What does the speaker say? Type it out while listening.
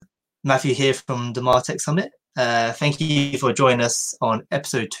Matthew here from the Martech Summit. Thank you for joining us on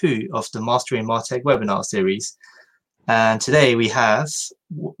episode 2 of the Mastering Martech webinar series. And today we have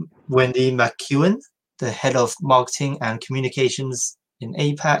Wendy McEwen, the Head of Marketing and Communications in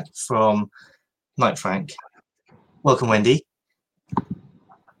APAC from Knight Frank. Welcome, Wendy.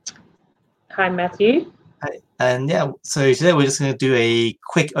 Hi, Matthew. Hi. And yeah, so today we're just going to do a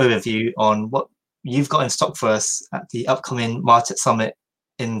quick overview on what you've got in stock for us at the upcoming Martech Summit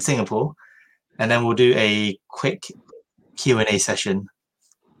in Singapore, and then we'll do a quick Q&A session.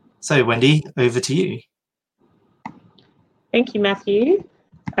 So Wendy, over to you. Thank you, Matthew.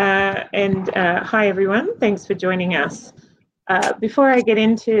 Hi everyone, thanks for joining us. Before I get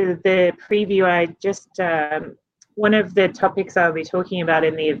into the preview, I just one of the topics I'll be talking about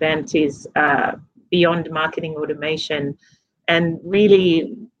in the event is beyond marketing automation, and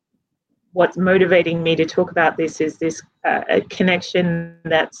really what's motivating me to talk about this is this a connection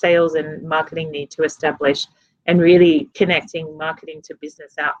that sales and marketing need to establish, and really connecting marketing to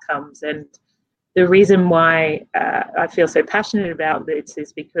business outcomes. And the reason why I feel so passionate about this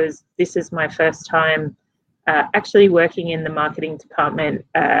is because this is my first time actually working in the marketing department.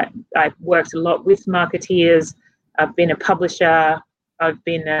 I've worked a lot with marketeers. I've been a publisher. I've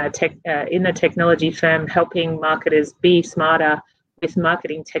been in a technology firm helping marketers be smarter with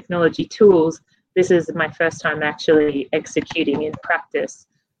marketing technology tools. This is my first time actually executing in practice.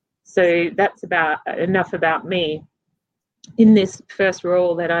 So that's enough about me. In this first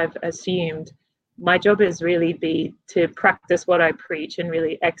role that I've assumed, my job is really to practice what I preach and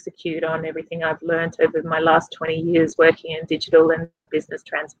really execute on everything I've learned over my last 20 years working in digital and business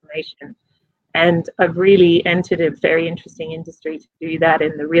transformation. And I've really entered a very interesting industry to do that,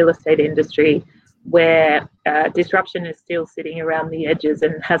 in the real estate industry, where disruption is still sitting around the edges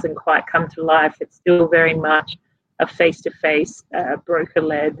and hasn't quite come to life. It's still very much a face-to-face,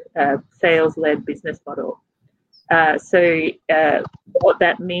 broker-led, sales-led business model. So what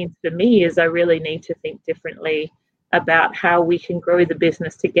that means for me is I really need to think differently about how we can grow the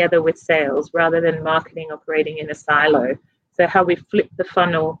business together with sales rather than marketing operating in a silo. So how we flip the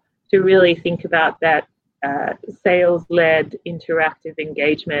funnel to really think about that sales-led interactive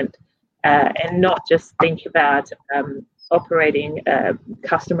engagement, and not just think about operating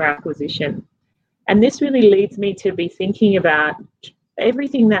customer acquisition. And this really leads me to be thinking about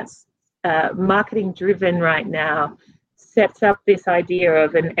everything that's marketing driven right now sets up this idea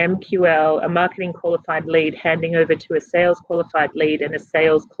of an MQL, a marketing qualified lead, handing over to a sales qualified lead and a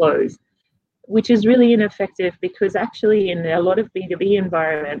sales close, which is really ineffective, because actually in a lot of B2B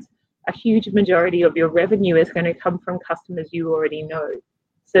environments, a huge majority of your revenue is going to come from customers you already know.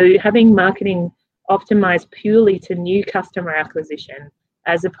 So having marketing optimized purely to new customer acquisition,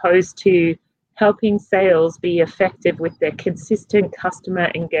 as opposed to helping sales be effective with their consistent customer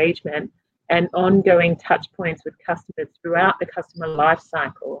engagement and ongoing touch points with customers throughout the customer life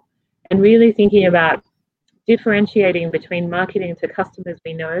cycle, and really thinking about differentiating between marketing to customers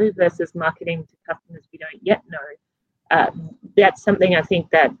we know versus marketing to customers we don't yet know. That's something I think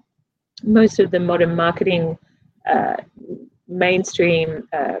that most of the modern marketing mainstream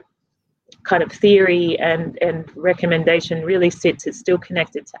kind of theory and recommendation really sits. It's still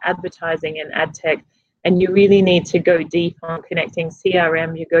connected to advertising and ad tech, and you really need to go deep on connecting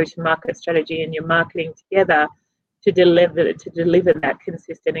CRM, your go-to-market strategy, and your marketing together to deliver that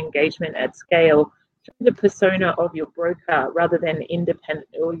consistent engagement at scale through the persona of your broker rather than independent,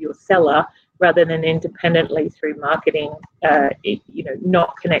 or your seller rather than independently through marketing,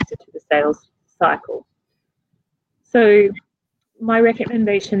 not connected to the sales cycle. So my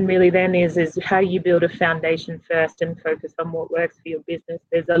recommendation really then is how you build a foundation first and focus on what works for your business.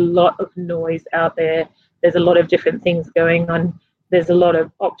 There's a lot of noise out there. There's a lot of different things going on. There's a lot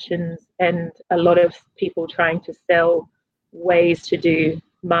of options and a lot of people trying to sell ways to do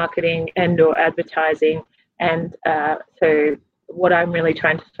marketing and or advertising. And so what I'm really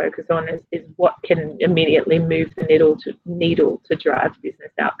trying to focus on is what can immediately move the needle to drive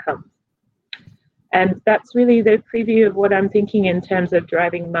business outcomes. And that's really the preview of what I'm thinking in terms of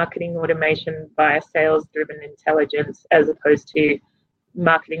driving marketing automation via sales-driven intelligence, as opposed to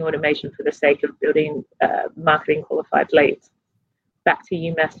marketing automation for the sake of building marketing qualified leads. Back to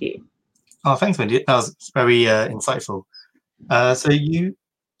you, Matthew. Oh, thanks, Wendy. That was very insightful. So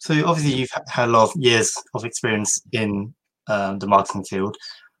obviously you've had a lot of years of experience in the marketing field.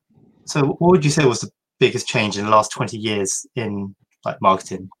 So what would you say was the biggest change in the last 20 years in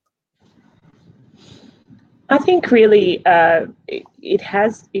marketing? I think really it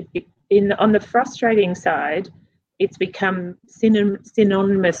has, on the frustrating side, it's become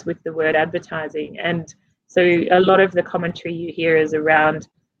synonymous with the word advertising. And so a lot of the commentary you hear is around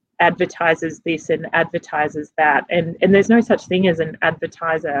advertises this and advertises that. And there's no such thing as an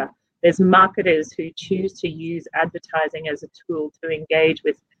advertiser. There's marketers who choose to use advertising as a tool to engage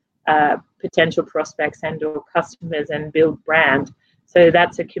with potential prospects and or customers and build brand. So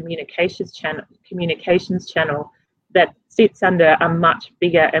that's a communications channel that sits under a much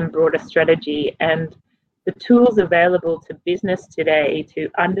bigger and broader strategy. And the tools available to business today to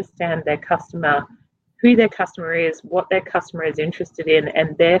understand their customer, who their customer is, what their customer is interested in,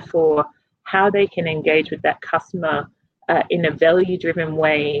 and therefore how they can engage with that customer in a value-driven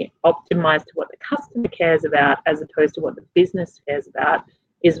way, optimized to what the customer cares about as opposed to what the business cares about,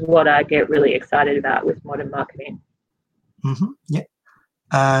 is what I get really excited about with modern marketing. Yeah.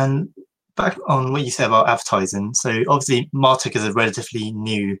 And back on what you said about advertising, so obviously MarTech is a relatively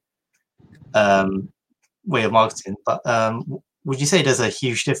new way of marketing, but would you say there's a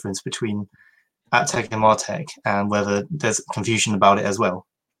huge difference between AdTech and MarTech, and whether there's confusion about it as well?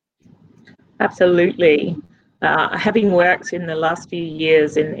 Absolutely. Having worked in the last few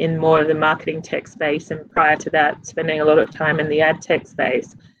years in more of the marketing tech space, and prior to that spending a lot of time in the ad tech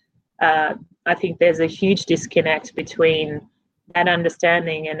space, I think there's a huge disconnect between that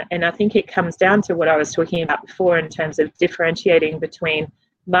understanding, and I think it comes down to what I was talking about before in terms of differentiating between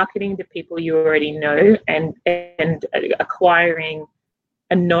marketing to people you already know and acquiring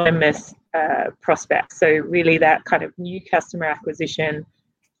anonymous prospects. So really that kind of new customer acquisition,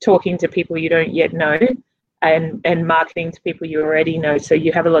 talking to people you don't yet know, and marketing to people you already know. So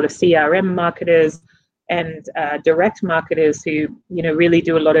you have a lot of CRM marketers and direct marketers who, you know, really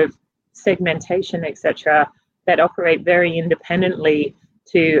do a lot of segmentation, etc., that operate very independently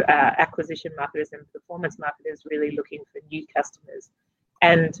to acquisition marketers and performance marketers really looking for new customers.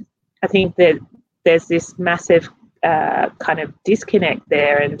 And I think that there's this massive kind of disconnect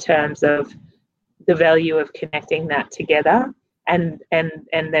there in terms of the value of connecting that together. And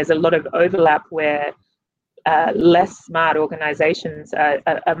there's a lot of overlap where less smart organizations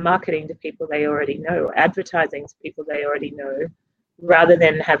are marketing to people they already know, advertising to people they already know, rather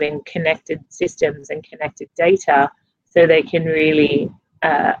than having connected systems and connected data so they can really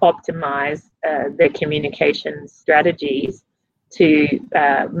optimize their communication strategies to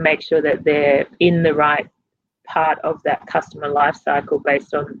make sure that they're in the right part of that customer life cycle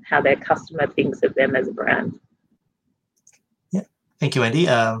based on how their customer thinks of them as a brand. Yeah, thank you, Wendy.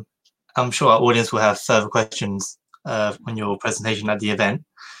 I'm sure our audience will have further questions on your presentation at the event.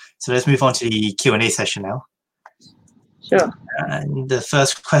 So let's move on to the Q&A session now. Sure. And the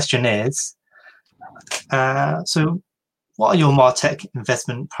first question is, so what are your MarTech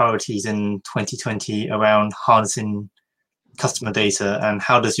investment priorities in 2020 around harnessing customer data, and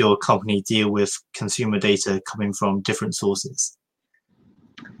how does your company deal with consumer data coming from different sources?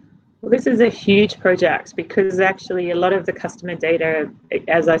 Well, this is a huge project because actually a lot of the customer data,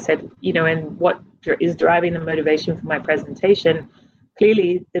 as I said, you know, and what is driving the motivation for my presentation,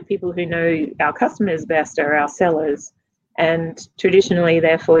 clearly the people who know our customers best are our sellers. And traditionally,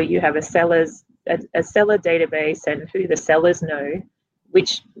 therefore, you have a seller database and who the sellers know,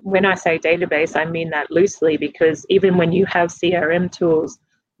 which when I say database, I mean that loosely, because even when you have CRM tools,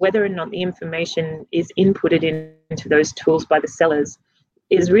 whether or not the information is inputted into those tools by the sellers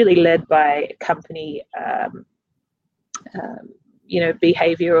is really led by company,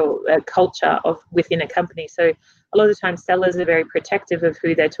 behavioral culture of within a company. So a lot of the time sellers are very protective of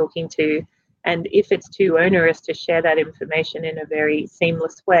who they're talking to. And if it's too onerous to share that information in a very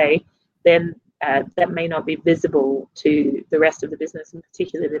seamless way, then that may not be visible to the rest of the business, and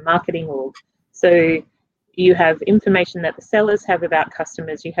particularly the marketing org. So you have information that the sellers have about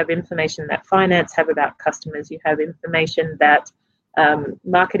customers, you have information that finance have about customers, you have information that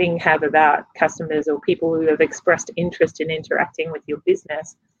marketing have about customers or people who have expressed interest in interacting with your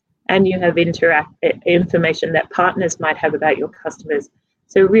business, and you have information that partners might have about your customers.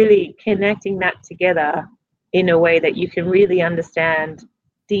 So really connecting that together in a way that you can really understand,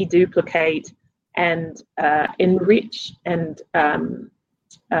 deduplicate, and enrich and kind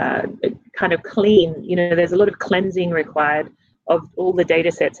of clean. You know, there's a lot of cleansing required of all the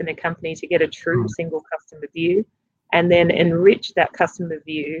data sets in a company to get a true single customer view, and then enrich that customer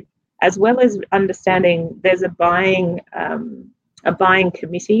view, as well as understanding there's a buying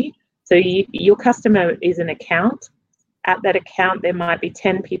committee. So your customer is an account. At that account, there might be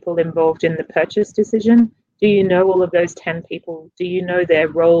 10 people involved in the purchase decision. Do you know all of those 10 people? Do you know their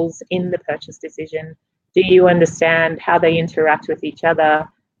roles in the purchase decision? Do you understand how they interact with each other?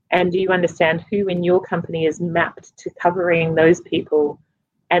 And do you understand who in your company is mapped to covering those people?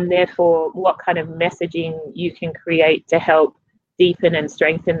 And therefore, what kind of messaging you can create to help deepen and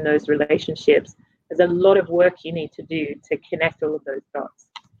strengthen those relationships? There's a lot of work you need to do to connect all of those dots.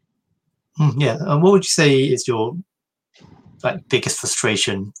 Yeah. And what would you say is your biggest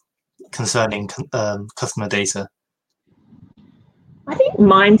frustration concerning customer data? I think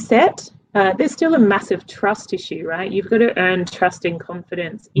mindset. There's still a massive trust issue, right? You've got to earn trust and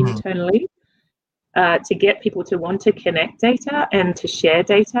confidence internally to get people to want to connect data and to share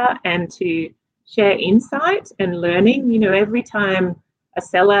data and to share insight and learning. You know, every time a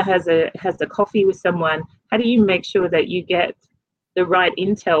seller has a coffee with someone, how do you make sure that you get the right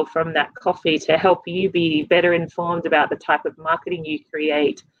intel from that coffee to help you be better informed about the type of marketing you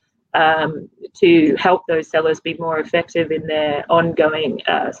create, to help those sellers be more effective in their ongoing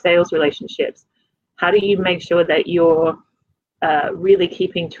sales relationships? How do you make sure that you're really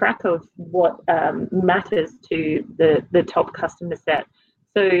keeping track of what matters to the top customer set?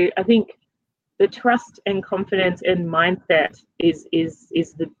 So I think the trust and confidence and mindset is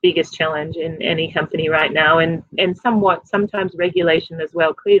the biggest challenge in any company right now, and sometimes regulation as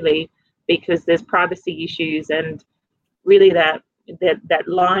well, clearly, because there's privacy issues and really that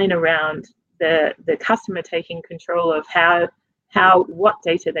line around the customer taking control of what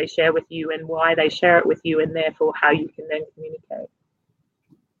data they share with you and why they share it with you, and therefore how you can then communicate.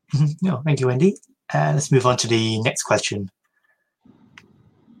 No, thank you, Wendy. And let's move on to the next question.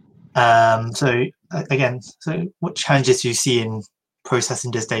 So what challenges do you see in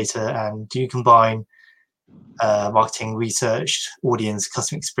processing this data, and do you combine marketing research, audience,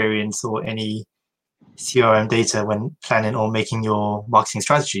 customer experience, or any CRM data when planning or making your marketing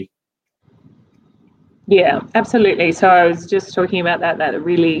strategy? Yeah, absolutely. So I was just talking about that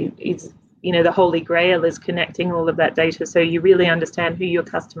really is, you know, the holy grail is connecting all of that data so you really understand who your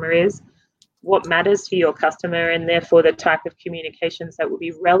customer is, what matters to your customer, and therefore the type of communications that will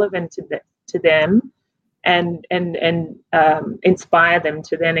be relevant to them and inspire them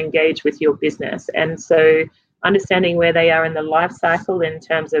to then engage with your business. And so understanding where they are in the life cycle in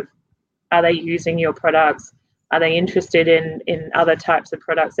terms of, are they using your products? Are they interested in other types of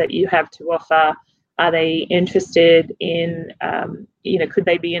products that you have to offer? Are they interested in, could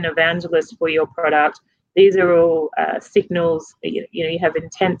they be an evangelist for your product? These are all signals. You have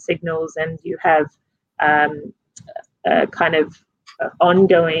intent signals, and you have kind of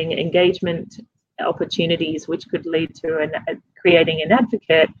ongoing engagement opportunities, which could lead to creating an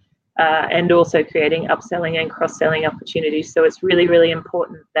advocate and also creating upselling and cross-selling opportunities. So it's really, really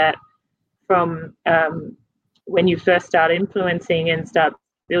important that from when you first start influencing and start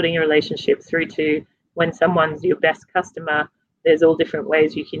building a relationship through to when someone's your best customer, there's all different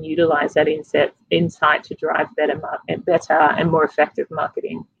ways you can utilize that insight to drive better and more effective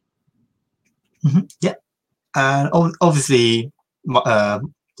marketing. Yeah, and obviously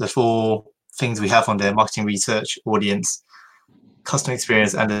the four things we have on there: marketing research, audience, customer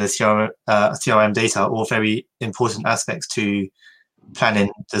experience, and the CRM data are all very important aspects to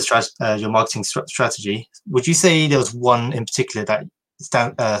planning your marketing strategy. Would you say there was one in particular that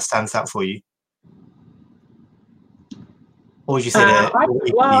stands out for you? Or would you say that?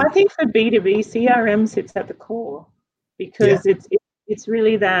 I think for B2B, CRM sits at the core because it's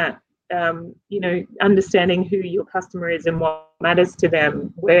really that, understanding who your customer is and what matters to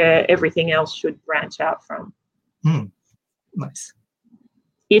them, where everything else should branch out from. Nice.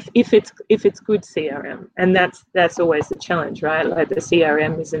 If it's good CRM, and that's always the challenge, right? Like the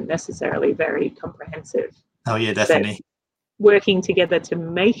CRM isn't necessarily very comprehensive. Oh yeah, definitely. But working together to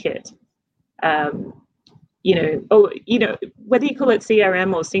make it, whether you call it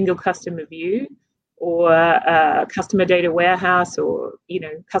CRM or single customer view or customer data warehouse or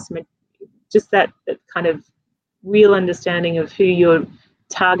customer, just that kind of real understanding of who your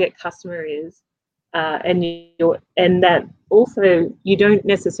target customer is. And that also you don't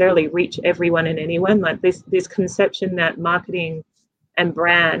necessarily reach everyone and anyone. Like this conception that marketing and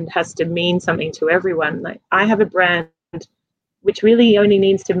brand has to mean something to everyone. Like I have a brand which really only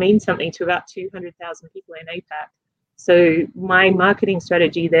needs to mean something to about 200,000 people in APAC. So my marketing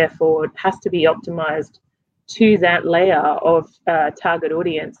strategy therefore has to be optimized to that layer of target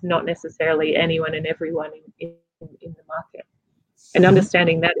audience, not necessarily anyone and everyone in the market. And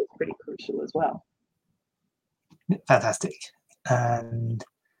understanding that is pretty crucial as well. Fantastic. And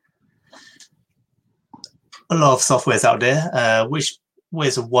a lot of softwares out there.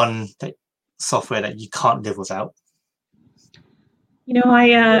 Where's the one software that you can't live without?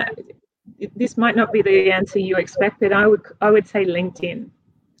 This might not be the answer you expected. I would say LinkedIn.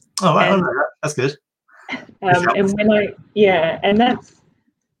 Oh, wow, that's good. And that's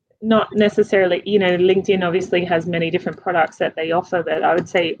not necessarily, LinkedIn obviously has many different products that they offer, but I would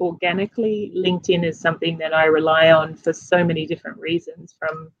say organically, LinkedIn is something that I rely on for so many different reasons,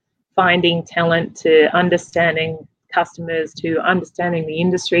 from finding talent to understanding customers to understanding the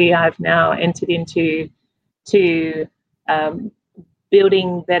industry. I've now entered into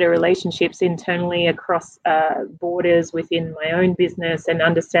building better relationships internally across borders within my own business and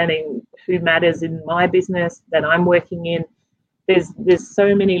understanding who matters in my business that I'm working in. There's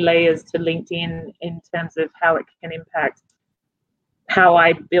so many layers to LinkedIn in terms of how it can impact how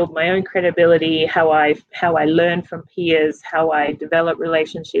I build my own credibility, how I learn from peers, how I develop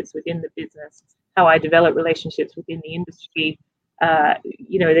relationships within the business, how I develop relationships within the industry.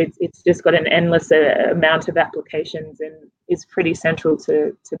 It's just got an endless amount of applications and is pretty central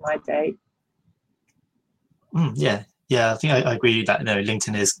to my day. Yeah, I think I agree that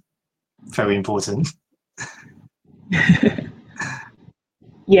LinkedIn is very important.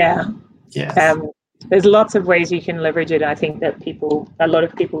 Yeah. Yes. There's lots of ways you can leverage it. I think that a lot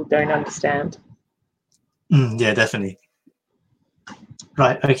of people don't understand. Yeah, definitely.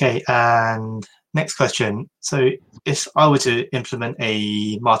 Right. Okay. And next question. So, if I were to implement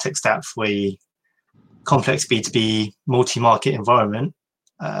a MarTech stack for a complex B2B multi-market environment,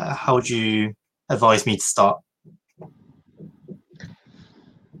 how would you advise me to start?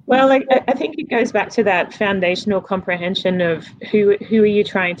 Well, I think it goes back to that foundational comprehension of who are you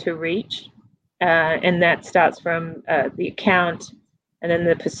trying to reach, and that starts from the account, and then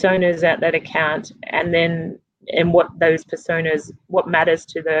the personas at that account, and what those personas, what matters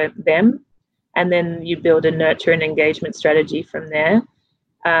to them, and then you build a nurture and engagement strategy from there.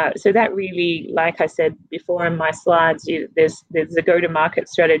 So that really, like I said before in my slides, there's a go-to-market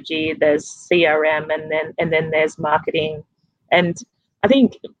strategy, there's CRM, and then there's marketing. And I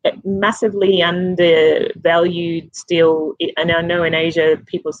think massively undervalued still, and I know in Asia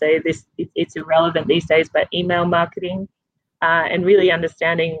people say it's irrelevant these days, but email marketing, and really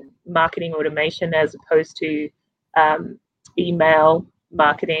understanding marketing automation as opposed to email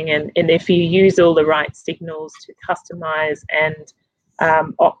marketing. And if you use all the right signals to customize and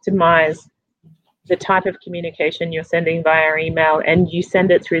optimize the type of communication you're sending via email, and you send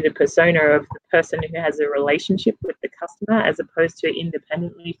it through the persona of the person who has a relationship with the customer as opposed to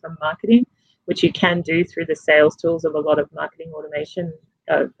independently from marketing, which you can do through the sales tools of a lot of marketing automation,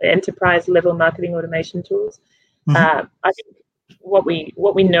 enterprise level marketing automation tools. I think what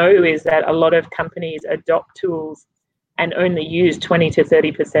we know is that a lot of companies adopt tools and only use 20 to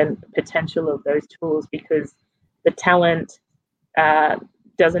 30% potential of those tools because the talent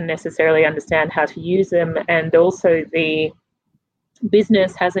doesn't necessarily understand how to use them, and also the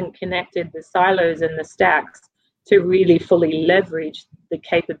business hasn't connected the silos and the stacks to really fully leverage the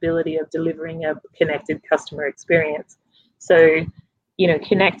capability of delivering a connected customer experience. So,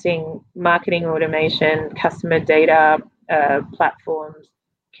 connecting marketing automation, customer data platforms,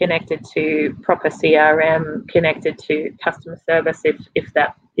 connected to proper CRM, connected to customer service if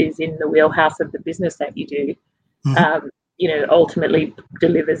that is in the wheelhouse of the business that you do. Ultimately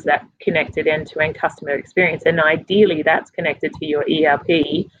delivers that connected end-to-end customer experience. And ideally that's connected to your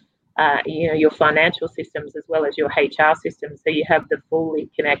ERP, your financial systems, as well as your HR systems. So you have the fully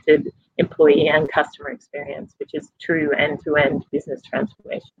connected employee and customer experience, which is true end-to-end business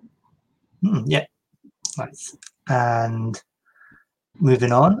transformation. Yeah, nice. And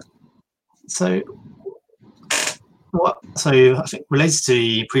moving on. So I think related to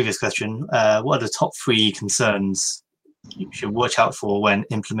the previous question, what are the top 3 concerns you should watch out for when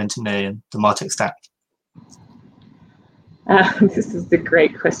implementing the MarTech stack? This is a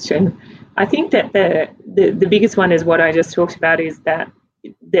great question. I think that the biggest one is what I just talked about, is that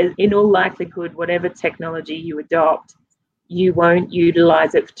in all likelihood, whatever technology you adopt, you won't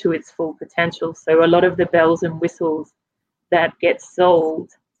utilize it to its full potential. So a lot of the bells and whistles that get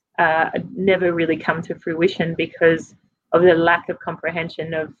sold never really come to fruition because of the lack of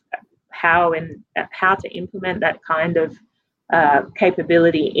comprehension of how to implement that kind of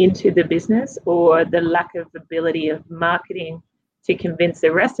capability into the business, or the lack of ability of marketing to convince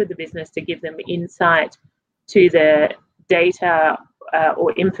the rest of the business to give them insight to the data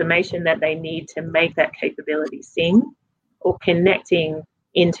or information that they need to make that capability sing, or connecting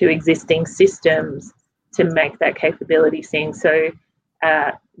into existing systems to make that capability sing. So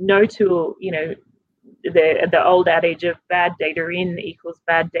no tool, the old adage of bad data in equals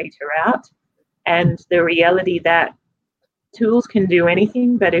bad data out, and the reality that tools can do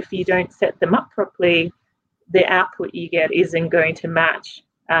anything, but if you don't set them up properly, the output you get isn't going to match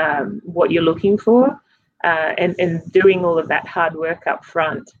what you're looking for, and doing all of that hard work up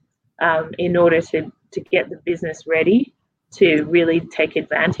front in order to get the business ready to really take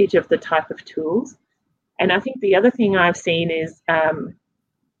advantage of the type of tools. And I think the other thing I've seen is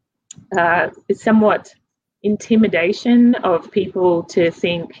somewhat intimidation of people to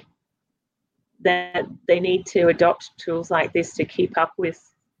think that they need to adopt tools like this to keep up with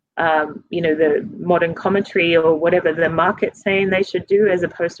the modern commentary or whatever the market's saying they should do, as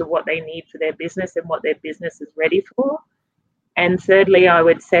opposed to what they need for their business and what their business is ready for. And thirdly, I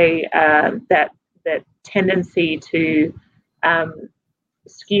would say that tendency to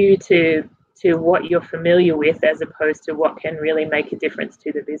skew to what you're familiar with, as opposed to what can really make a difference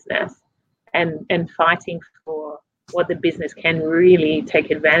to the business, and fighting for what the business can really take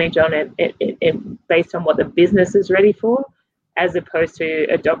advantage on it based on what the business is ready for, as opposed to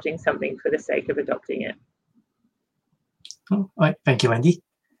adopting something for the sake of adopting it. All right, thank you, Wendy.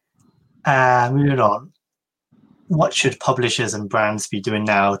 Moving on, what should publishers and brands be doing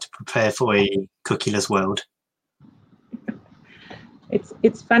now to prepare for a cookieless world?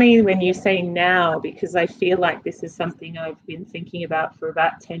 It's funny when you say now, because I feel like this is something I've been thinking about for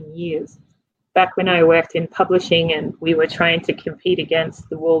about 10 years. Back when I worked in publishing and we were trying to compete against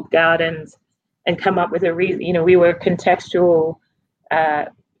the walled gardens and come up with a reason, we were contextual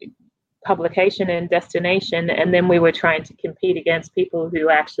publication and destination, and then we were trying to compete against people who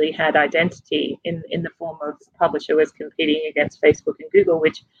actually had identity in the form of publisher was competing against Facebook and Google,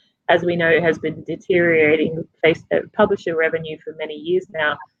 which, as we know, has been deteriorating publisher revenue for many years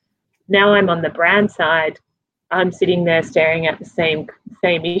now. Now I'm on the brand side. I'm sitting there staring at the same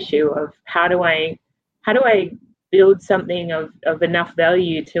issue of how do I build something of enough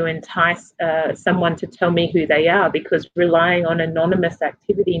value to entice someone to tell me who they are, because relying on anonymous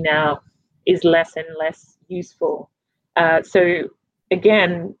activity now is less and less useful. So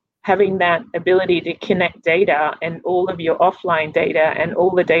again, having that ability to connect data and all of your offline data and all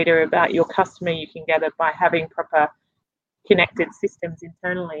the data about your customer you can gather by having proper connected systems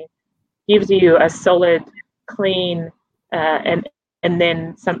internally gives you a solid, clean, and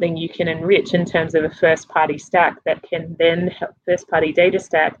then something you can enrich in terms of a first-party stack that can then help, first-party data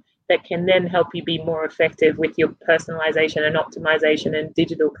stack that can then help you be more effective with your personalization and optimization and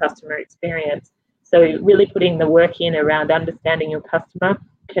digital customer experience. So really putting the work in around understanding your customer,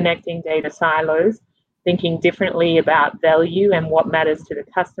 connecting data silos, thinking differently about value and what matters to the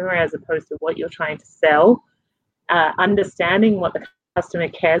customer as opposed to what you're trying to sell, understanding what the customer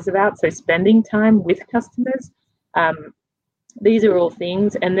cares about, so spending time with customers. These are all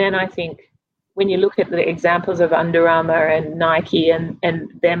things. And then I think when you look at the examples of Under Armour and Nike and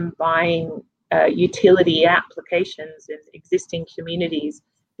them buying utility applications in existing communities,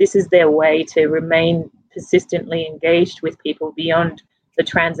 this is their way to remain persistently engaged with people beyond the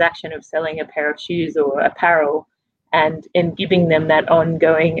transaction of selling a pair of shoes or apparel, and giving them that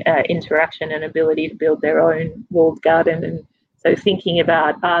ongoing interaction and ability to build their own walled garden. And so thinking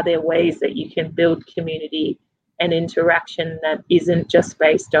about, are there ways that you can build community and interaction that isn't just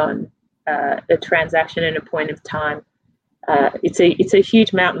based on a transaction and a point of time? It's a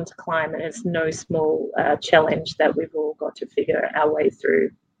huge mountain to climb, and it's no small challenge that we've all got to figure our way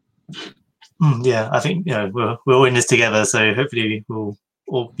through. Yeah, I think we're all in this together, so hopefully we'll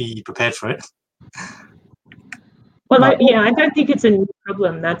all be prepared for it. Well, I don't think it's a new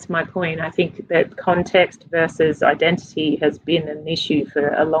problem. That's my point. I think that context versus identity has been an issue for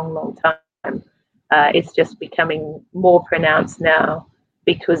a long, long time. It's just becoming more pronounced now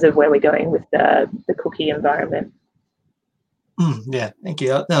because of where we're going with the cookie environment. Yeah, thank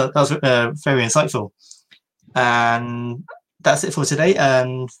you. That was very insightful. And that's it for today.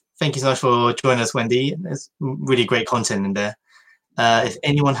 Thank you so much for joining us, Wendy. There's really great content in there. If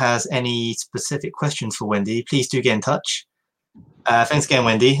anyone has any specific questions for Wendy, please do get in touch. Thanks again,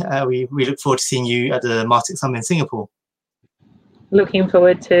 Wendy. We look forward to seeing you at the Martech Summit in Singapore. Looking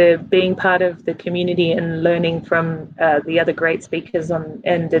forward to being part of the community and learning from the other great speakers and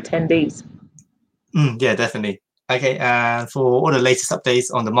attendees. Yeah, definitely. Okay, and for all the latest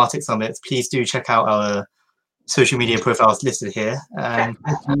updates on the Martech Summit, please do check out our social media profiles listed here. And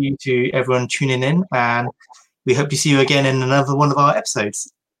thank you to everyone tuning in, and we hope to see you again in another one of our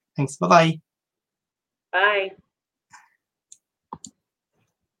episodes. Thanks. Bye-bye. Bye.